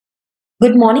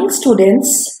Good morning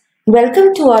students.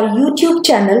 Welcome to our YouTube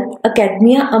channel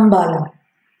Academia Ambala.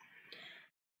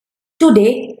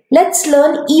 Today let's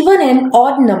learn even and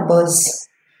odd numbers.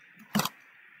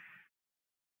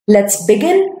 Let's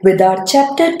begin with our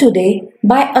chapter today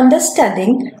by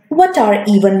understanding what are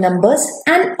even numbers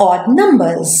and odd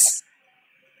numbers.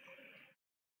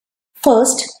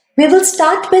 First, we will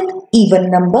start with even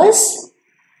numbers.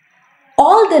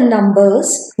 All the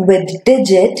numbers with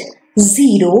digit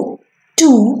 0,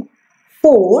 2,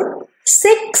 4,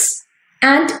 6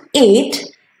 and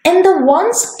 8 in the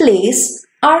ones place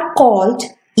are called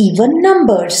even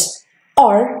numbers,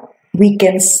 or we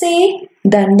can say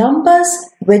the numbers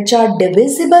which are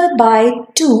divisible by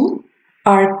 2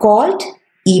 are called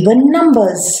even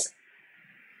numbers.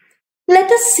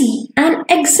 Let us see an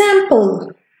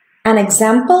example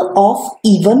of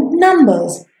even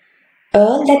numbers.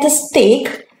 Let us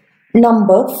take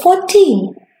number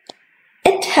 14.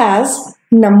 It has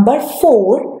number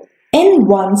 4 in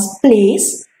ones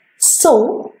place,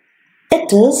 so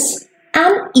it is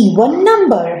an even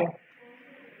number.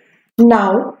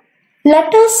 Now,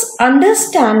 let us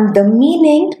understand the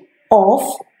meaning of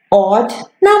odd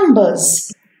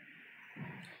numbers.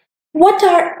 What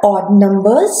are odd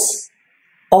numbers?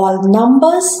 All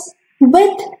numbers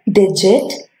with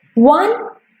digit 1,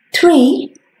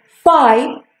 3, 5,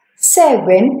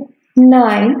 7,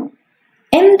 9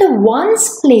 in the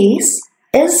ones place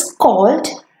is called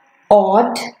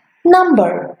odd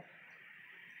number.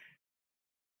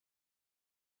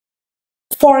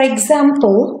 For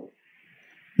example,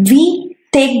 we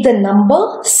take the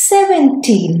number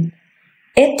 17.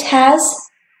 It has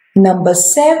number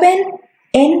 7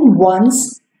 in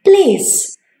ones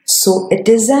place, so it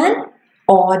is an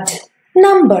odd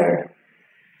number.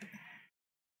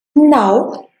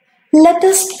 Now, let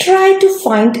us try to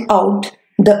find out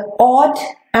the odd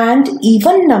and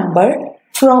even number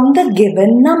from the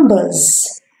given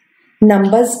numbers.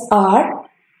 Numbers are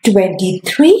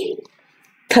 23,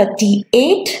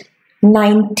 38,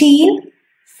 19,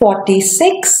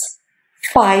 46,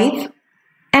 5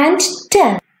 and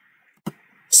 10.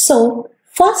 So,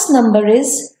 first number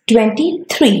is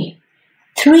 23.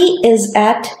 3 is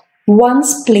at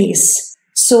ones place.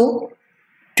 So,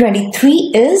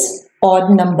 23 is odd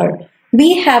number.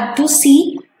 We have to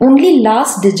see only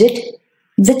last digit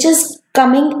which is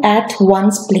coming at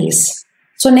ones place.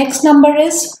 So next number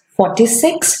is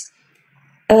 46.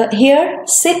 Here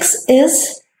 6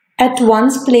 is at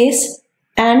ones place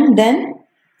and then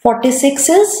 46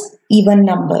 is even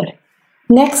number.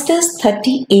 Next is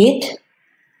 38.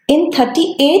 In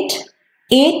 38,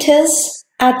 8 is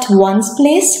at ones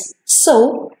place,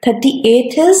 so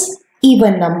 38 is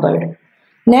even number.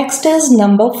 Next is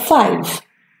number 5.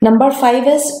 Number 5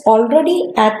 is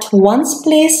already at ones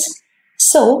place,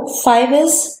 so 5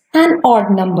 is an odd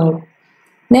number.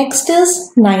 Next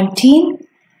is 19.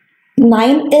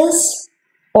 9 is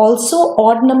also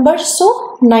odd number,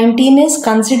 so 19 is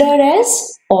considered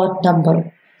as odd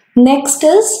number. Next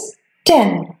is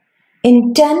 10.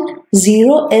 In 10,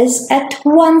 0 is at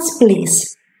ones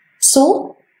place,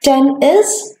 so 10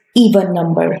 is even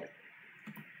number.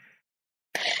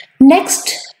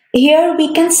 Next, here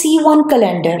we can see one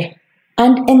calendar,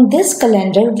 and in this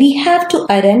calendar we have to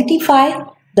identify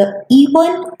the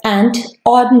even and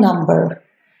odd number.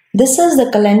 This is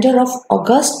the calendar of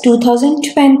August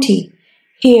 2020.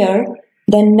 Here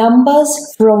the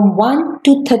numbers from 1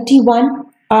 to 31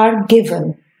 are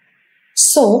given.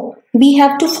 So we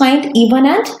have to find even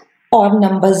and odd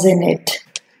numbers in it.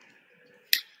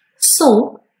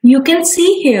 So you can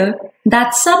see here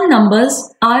that some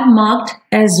numbers are marked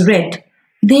as red.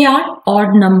 They are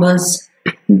odd numbers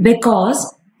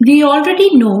because we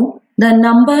already know the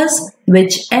numbers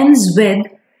which ends with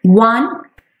 1,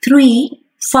 3,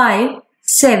 5,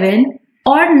 7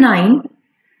 or 9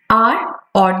 are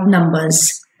odd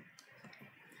numbers.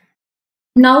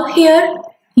 Now here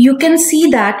you can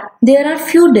see that there are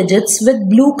few digits with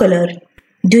blue color.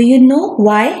 Do you know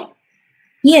why?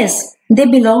 Yes, they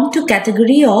belong to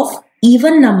category of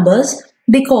even numbers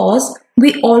because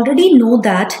we already know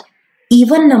that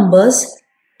even numbers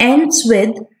ends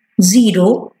with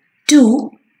 0,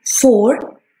 2,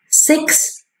 4,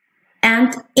 6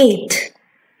 and 8.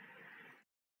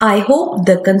 I hope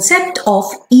the concept of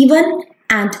even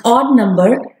and odd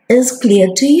number is clear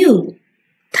to you.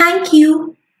 Thank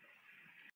you.